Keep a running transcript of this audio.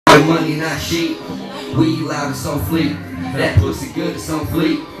The money not cheap. We loud, it's on fleek. That pussy good, it's on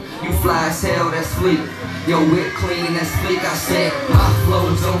fleek. You fly as hell, that's fleek. Your whip clean, that's fleek. I said my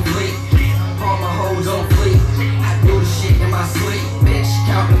flow is on fleek. All my hoes on fleek. I do the shit in my sleep. Bitch,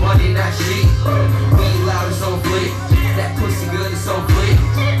 counting money, not cheap. We loud, it's on fleek. That pussy good, it's on fleek.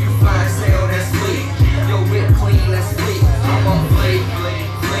 You fly as hell, that's fleek. Your whip clean, that's fleek. I'm on fleek,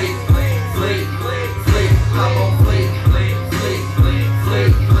 fleek, fleek, fleek. I'm on fleek, fleek, fleek,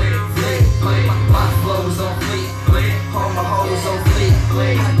 fleek, fleek. My flow is on fleek. All my hoes on fleek.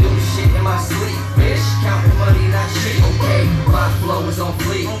 I do the shit in my sleep. Bitch, counting money, not shit. Okay, my flow is on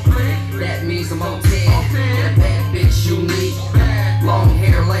fleek. That means I'm on 10. That bad bitch you need. Long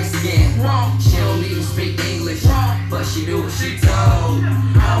hair, light skin. She don't even speak English, but she do what she told.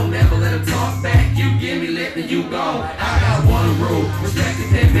 I don't never let her talk back. You give me lip and you gone. I got one rule, respect the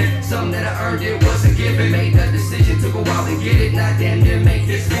pimpin'. Something that I earned, it wasn't given. Made that decision, took a while to get it. Not damn near make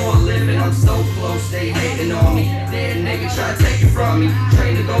this for a living. I'm so close, they hating on me. Dead nigga try to take it from me.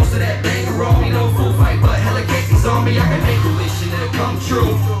 Train to go so that banger on me. No full fight, but hella cases on me. I can make a wish and it'll come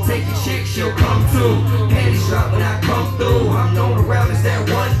true. Take your chick, she'll come too. Panties drop when I come through. I'm known around as that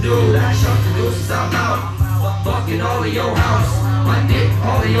one dude. I shot the news since I'm out. Fucking all of your house. My dick,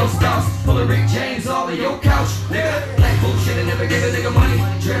 all of your spouse. Pulling Rick James, all of your couch. Nigga, like bullshit and never give a nigga money.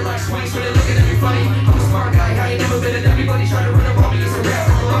 Dread like swings when they looking at me funny. I'm a smart guy, I ain't never been a everybody try to run up on me. It's a rap,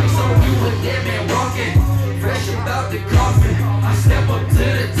 like so you a dead man walking. Fresh about the coffin. I step up to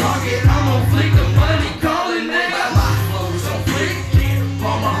the target. I'm on fleek, the money calling, nigga. My flow is on fleek.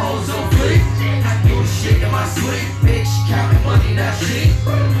 All my hoes on fleek. I do the shit in my sleep. Bitch, counting money, not shit.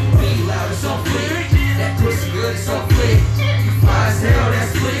 Be loud, it's on fleek. That pussy good, it's on fleek.